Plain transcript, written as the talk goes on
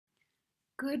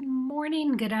Good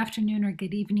morning, good afternoon, or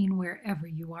good evening, wherever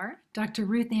you are. Dr.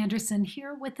 Ruth Anderson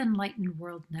here with Enlightened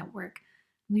World Network.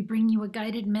 We bring you a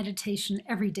guided meditation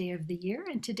every day of the year,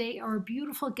 and today our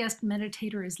beautiful guest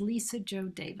meditator is Lisa Jo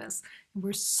Davis. And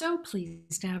we're so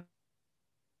pleased to have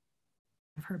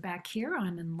her back here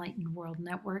on Enlightened World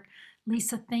Network.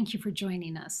 Lisa, thank you for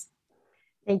joining us.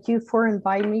 Thank you for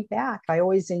inviting me back. I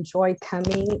always enjoy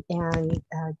coming and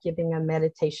giving a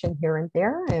meditation here and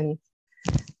there. And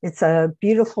it's a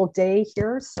beautiful day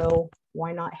here, so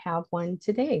why not have one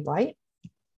today, right?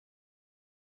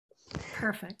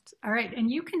 Perfect. All right. And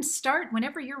you can start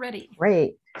whenever you're ready.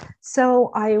 Great.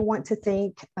 So I want to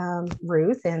thank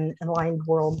Ruth and Enlightened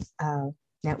World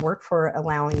Network for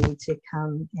allowing me to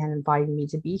come and inviting me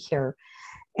to be here.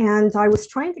 And I was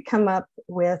trying to come up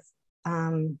with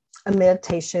a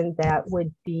meditation that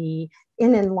would be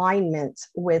in alignment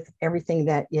with everything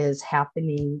that is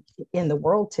happening in the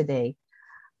world today.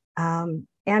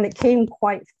 And it came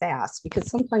quite fast because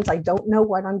sometimes I don't know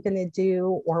what I'm going to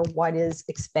do or what is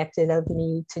expected of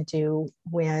me to do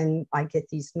when I get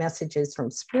these messages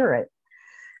from Spirit.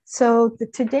 So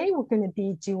today we're going to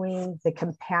be doing the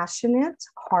compassionate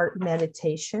heart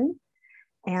meditation.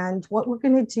 And what we're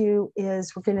going to do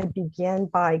is we're going to begin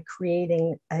by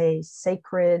creating a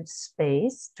sacred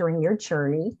space during your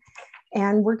journey.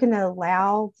 And we're going to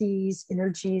allow these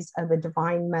energies of a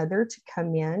Divine Mother to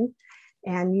come in.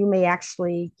 And you may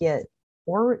actually get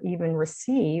or even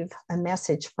receive a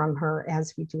message from her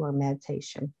as we do our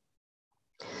meditation.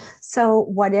 So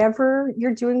whatever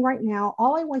you're doing right now,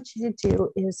 all I want you to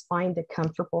do is find a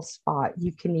comfortable spot.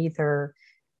 You can either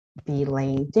be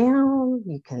laying down,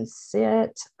 you can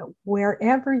sit,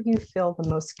 wherever you feel the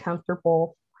most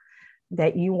comfortable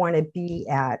that you want to be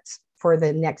at for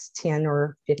the next 10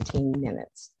 or 15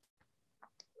 minutes.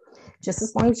 Just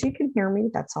as long as you can hear me,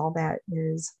 that's all that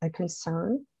is a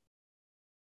concern.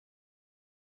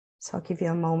 So I'll give you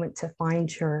a moment to find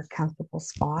your comfortable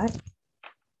spot.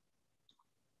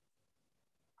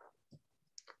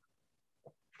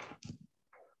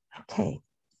 Okay.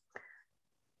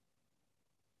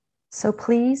 So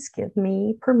please give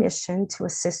me permission to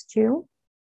assist you.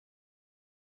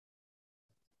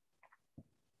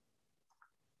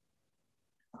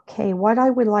 Okay, what I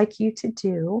would like you to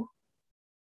do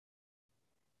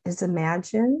is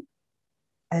imagine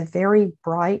a very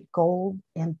bright gold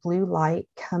and blue light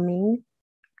coming,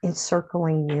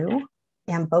 encircling you,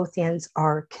 and both ends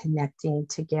are connecting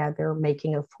together,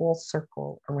 making a full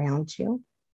circle around you.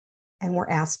 And we're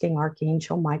asking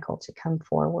Archangel Michael to come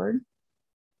forward.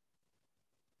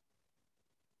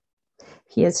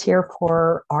 He is here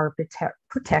for our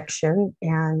protection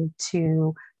and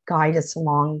to guide us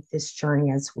along this journey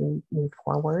as we move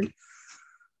forward.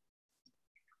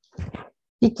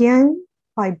 Begin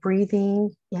by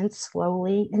breathing in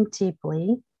slowly and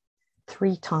deeply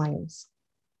 3 times.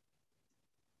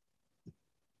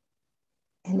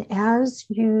 And as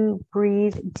you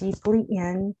breathe deeply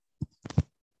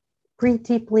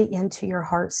into your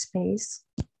heart space.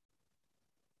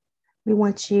 We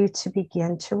want you to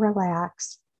begin to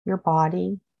relax your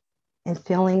body and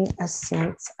feeling a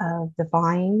sense of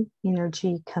divine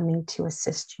energy coming to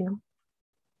assist you.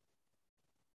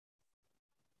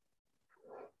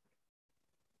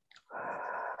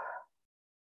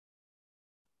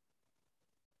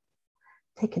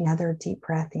 Take another deep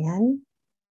breath in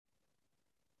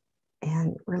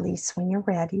and release when you're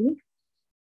ready.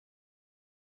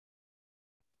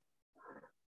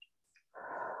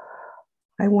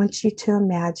 I want you to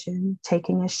imagine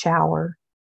taking a shower,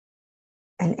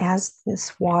 and as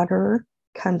this water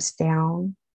comes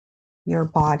down your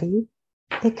body,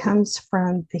 it comes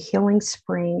from the healing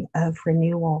spring of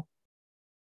renewal.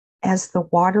 As the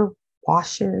water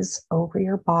washes over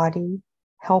your body,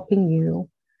 helping you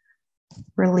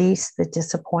release the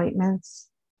disappointments,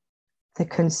 the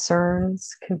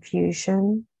concerns,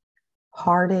 confusion,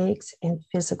 heartaches, and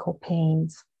physical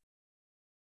pains.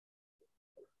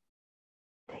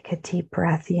 Take a deep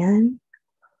breath in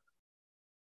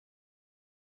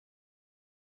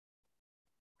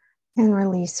and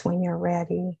release when you're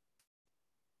ready.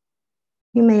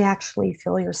 You may actually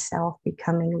feel yourself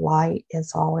becoming light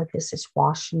as all of this is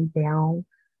washing down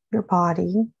your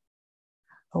body,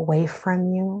 away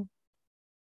from you.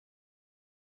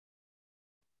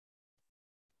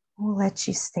 We'll let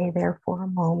you stay there for a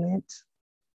moment.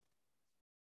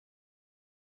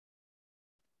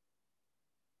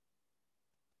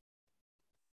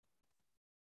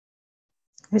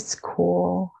 It's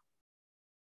cool,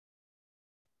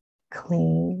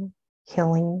 clean,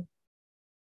 healing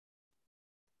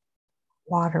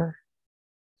water.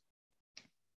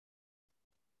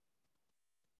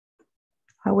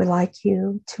 I would like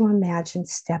you to imagine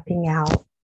stepping out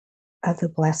of the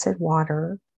blessed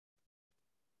water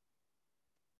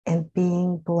and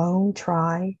being blown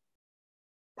dry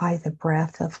by the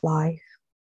breath of life.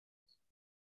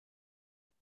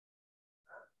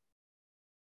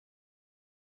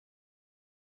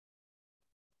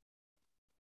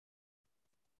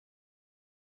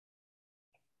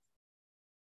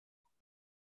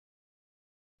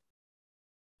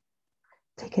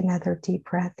 Take another deep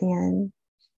breath in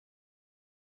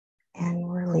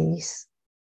and release.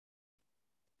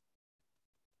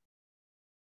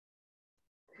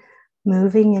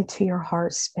 Moving into your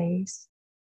heart space,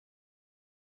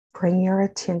 bring your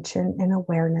attention and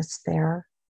awareness there.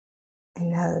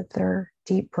 Another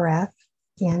deep breath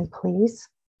in, please.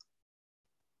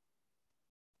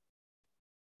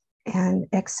 And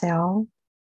exhale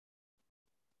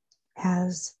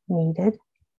as needed.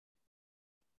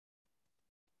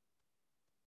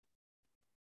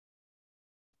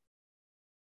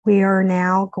 We are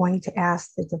now going to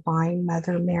ask the Divine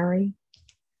Mother Mary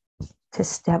to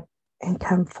step and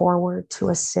come forward to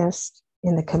assist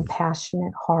in the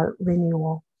compassionate heart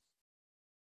renewal.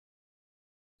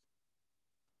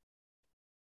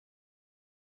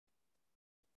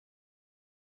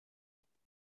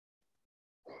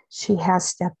 She has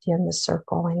stepped in the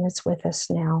circle and is with us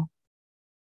now.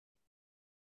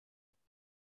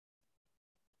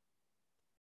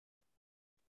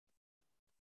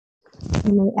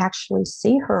 You may actually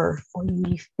see her or you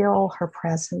may feel her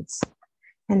presence,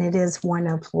 and it is one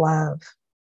of love.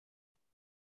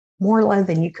 More love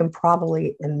than you can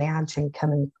probably imagine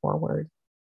coming forward.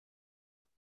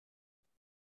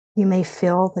 You may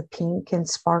feel the pink and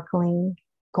sparkling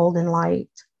golden light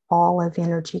ball of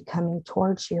energy coming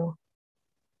towards you.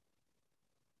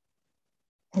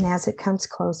 And as it comes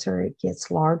closer, it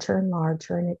gets larger and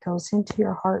larger, and it goes into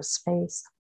your heart space.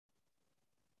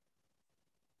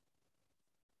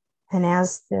 And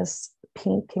as this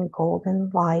pink and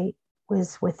golden light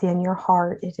was within your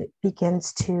heart, it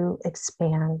begins to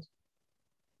expand,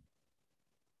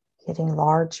 getting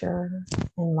larger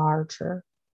and larger.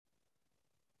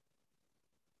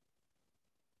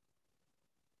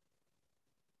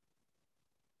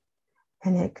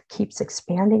 And it keeps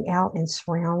expanding out and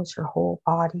surrounds your whole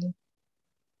body.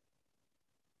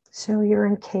 So you're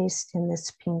encased in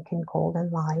this pink and golden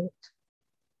light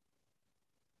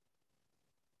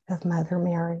of Mother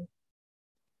Mary.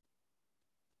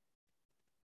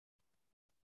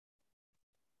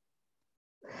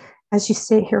 As you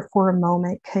sit here for a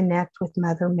moment, connect with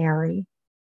Mother Mary.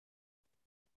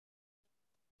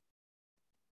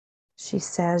 She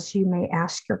says you may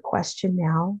ask your question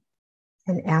now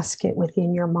and ask it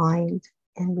within your mind,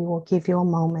 and we will give you a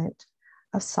moment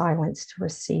of silence to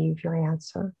receive your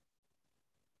answer.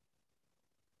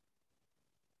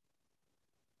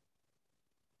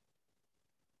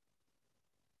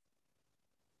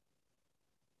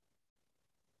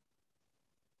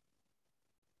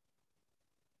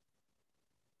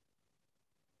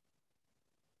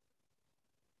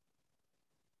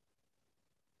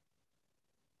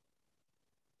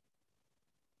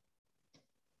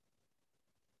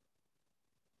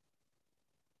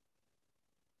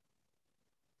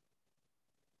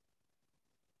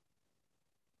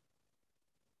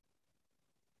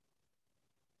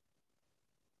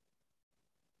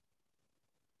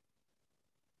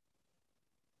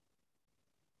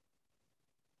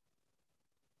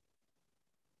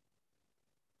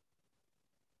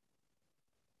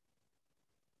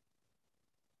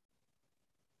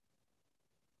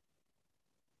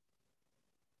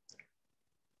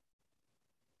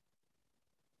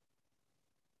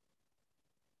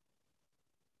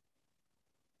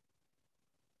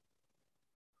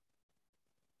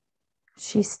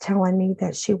 She's telling me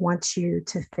that she wants you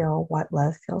to feel what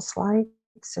love feels like.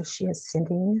 So she is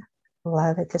sending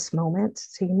love at this moment.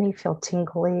 So you may feel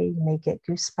tingly, you may get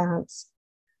goosebumps,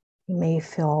 you may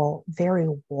feel very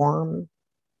warm.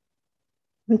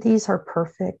 And these are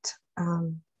perfect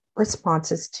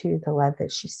responses to the love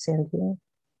that she's sending.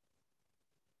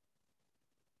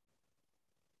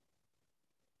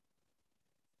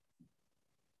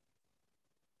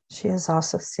 She is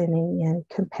also sending in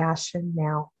compassion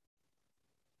now.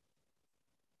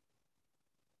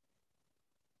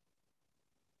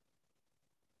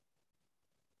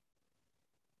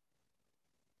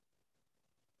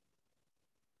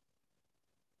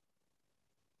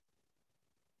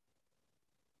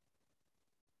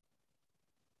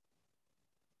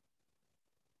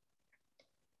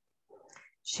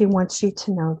 She wants you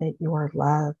to know that you are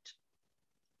loved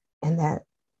and that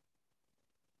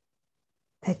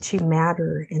you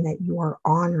matter and that you are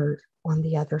honored on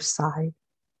the other side.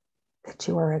 that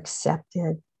you are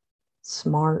accepted,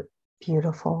 smart,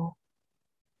 beautiful,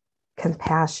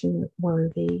 compassion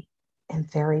worthy,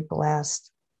 and very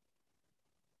blessed.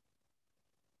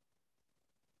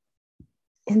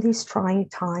 In these trying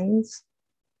times,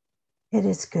 it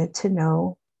is good to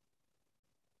know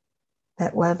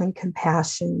that love and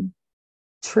compassion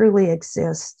truly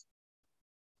exist.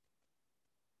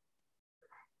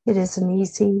 It is an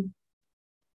easy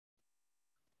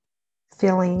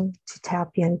feeling to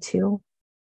tap into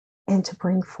and to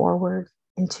bring forward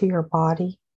into your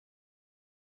body.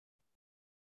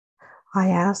 I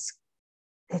ask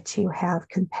that you have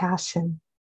compassion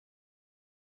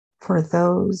for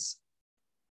those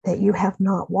that you have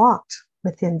not walked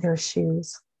within their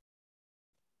shoes.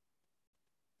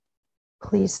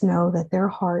 Please know that their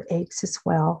heart aches as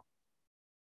well.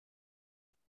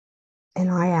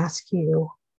 And I ask you,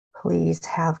 please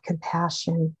have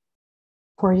compassion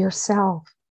for yourself,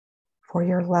 for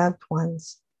your loved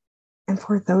ones, and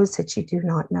for those that you do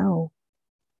not know.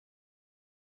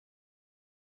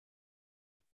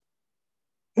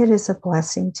 It is a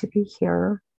blessing to be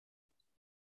here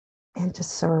and to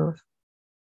serve.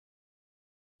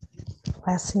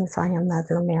 Blessings, I am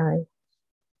Mother Mary.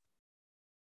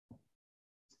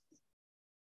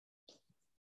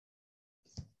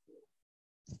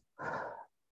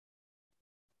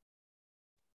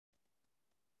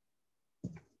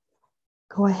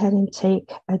 Go ahead and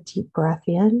take a deep breath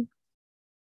in.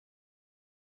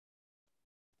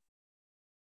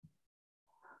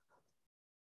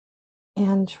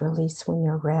 And release when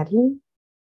you're ready.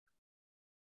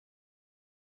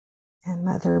 And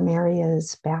Mother Mary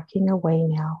is backing away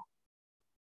now.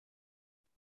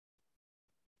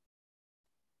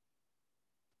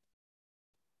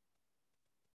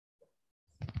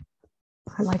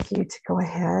 I'd like you to go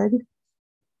ahead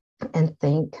and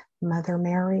thank Mother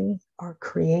Mary, our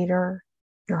Creator,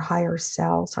 your higher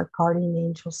selves, our guardian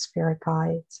angels, spirit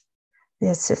guides, the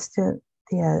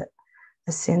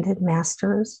ascended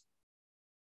masters,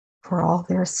 for all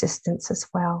their assistance as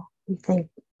well. We thank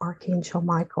Archangel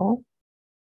Michael.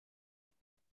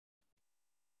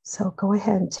 So go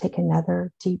ahead and take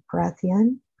another deep breath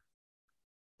in.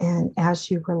 And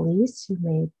as you release, you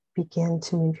may begin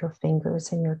to move your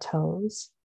fingers and your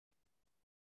toes.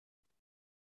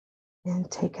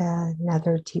 And take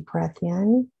another deep breath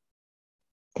in.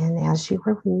 And as you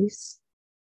release,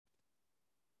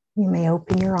 you may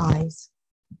open your eyes.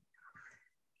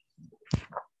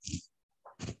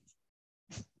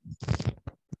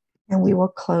 And we will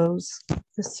close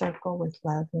the circle with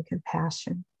love and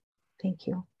compassion. Thank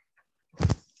you.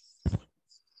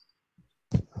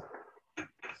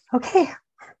 Okay.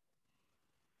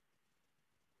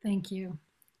 Thank you.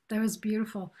 That was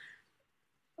beautiful.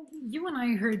 You and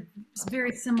I heard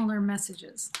very similar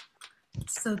messages.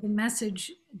 So the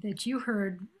message that you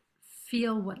heard,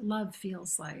 feel what love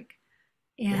feels like.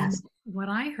 And Yes. what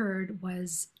I heard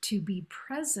was to be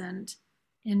present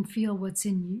and feel what's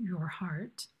in your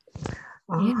heart.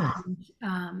 Ah,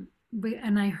 And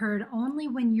I heard only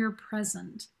when you're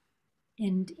present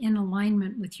and in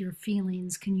alignment with your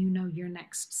feelings can you know your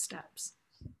next steps.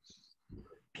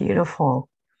 beautiful.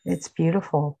 It's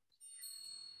beautiful.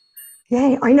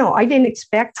 Yay, I know. I didn't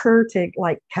expect her to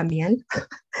like come in.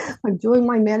 I'm doing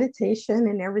my meditation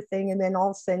and everything. And then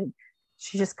all of a sudden,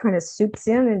 she just kind of swoops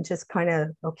in and just kind of,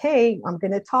 okay, I'm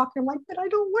going to talk. I'm like, but I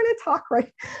don't want to talk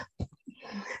right.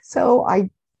 So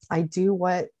I do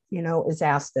what, is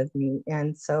asked of me.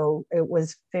 And so it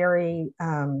was very,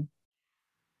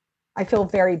 I feel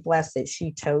very blessed that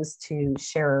she chose to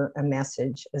share a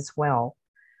message as well.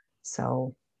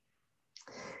 So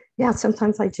yeah,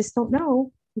 sometimes I just don't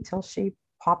know until she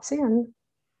pops in.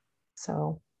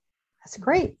 So that's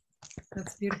great.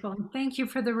 That's beautiful. And thank you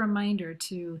for the reminder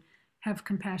to have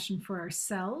compassion for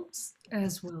ourselves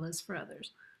as well as for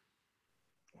others.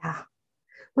 Yeah.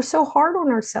 We're so hard on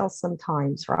ourselves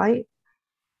sometimes, right?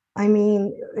 I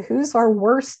mean, who's our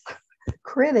worst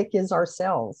critic is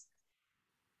ourselves.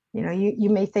 You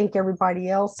may think everybody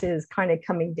else is kind of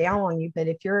coming down on you, but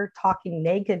if you're talking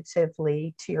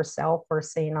negatively to yourself or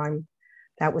saying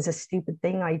that was a stupid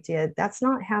thing I did, that's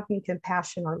not having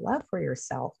compassion or love for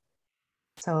yourself.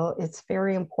 So it's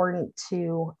very important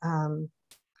to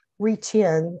reach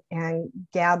in and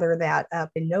gather that up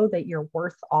and know that you're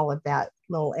worth all of that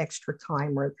little extra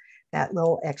time or that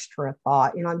little extra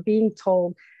thought. I'm being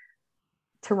told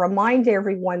to remind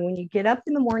everyone when you get up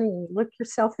in the morning and you look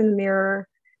yourself in the mirror,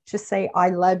 just say, I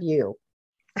love you.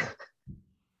 No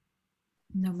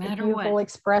It's a matter beautiful what.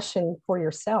 expression for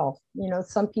yourself.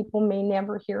 Some people may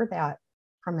never hear that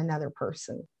from another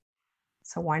person.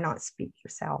 So why not speak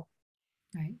yourself?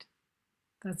 Right.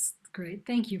 That's great.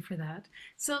 Thank you for that.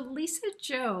 So, Lisa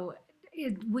Joe,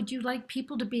 would you like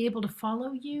people to be able to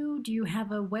follow you? Do you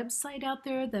have a website out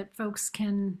there that folks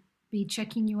can be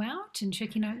checking you out and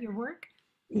checking out your work?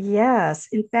 Yes,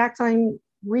 in fact, I'm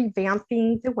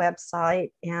revamping the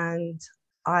website and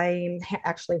I'm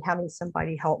actually having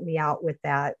somebody help me out with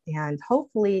that. And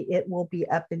hopefully it will be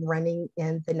up and running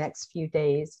in the next few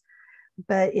days.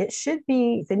 But it should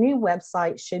be, the new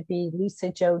website should be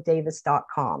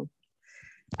lisajoedavis.com.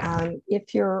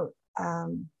 If you're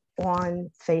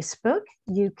on Facebook,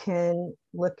 you can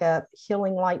look up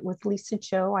Healing Light with Lisa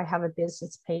Joe. I have a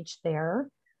business page there.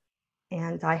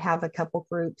 And I have a couple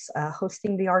groups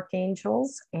hosting the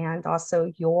Archangels and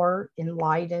also Your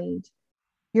Enlightened,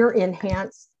 Your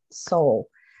Enhanced Soul.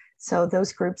 So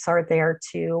those groups are there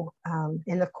too.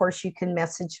 And of course, you can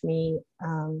message me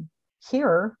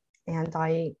here and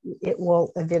it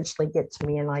will eventually get to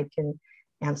me and I can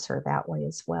answer that way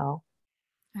as well.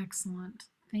 Excellent.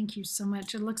 Thank you so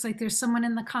much. It looks like there's someone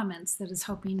in the comments that is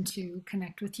hoping to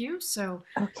connect with you. So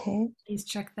Okay. please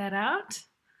check that out.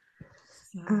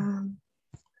 So, Um,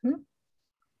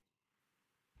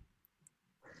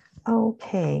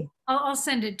 okay. I'll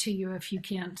send it to you if you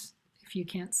can't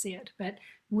see it. But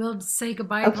we'll say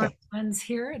goodbye to our Okay. friends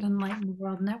here at Enlightened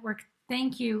World Network.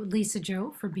 Thank you, Lisa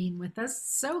Joe, for being with us.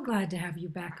 So glad to have you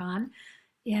back on.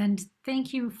 And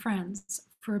thank you, friends,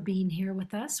 for being here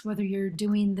with us, whether you're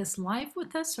doing this live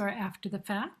with us or after the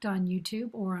fact on YouTube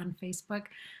or on Facebook.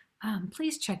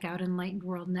 Please check out Enlightened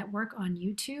World Network on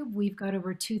YouTube. We've got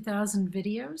over 2,000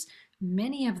 videos.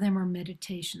 Many of them are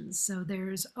meditations, so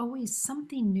there's always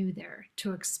something new there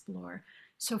to explore.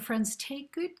 So, friends,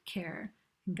 take good care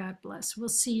and God bless. We'll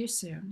see you soon.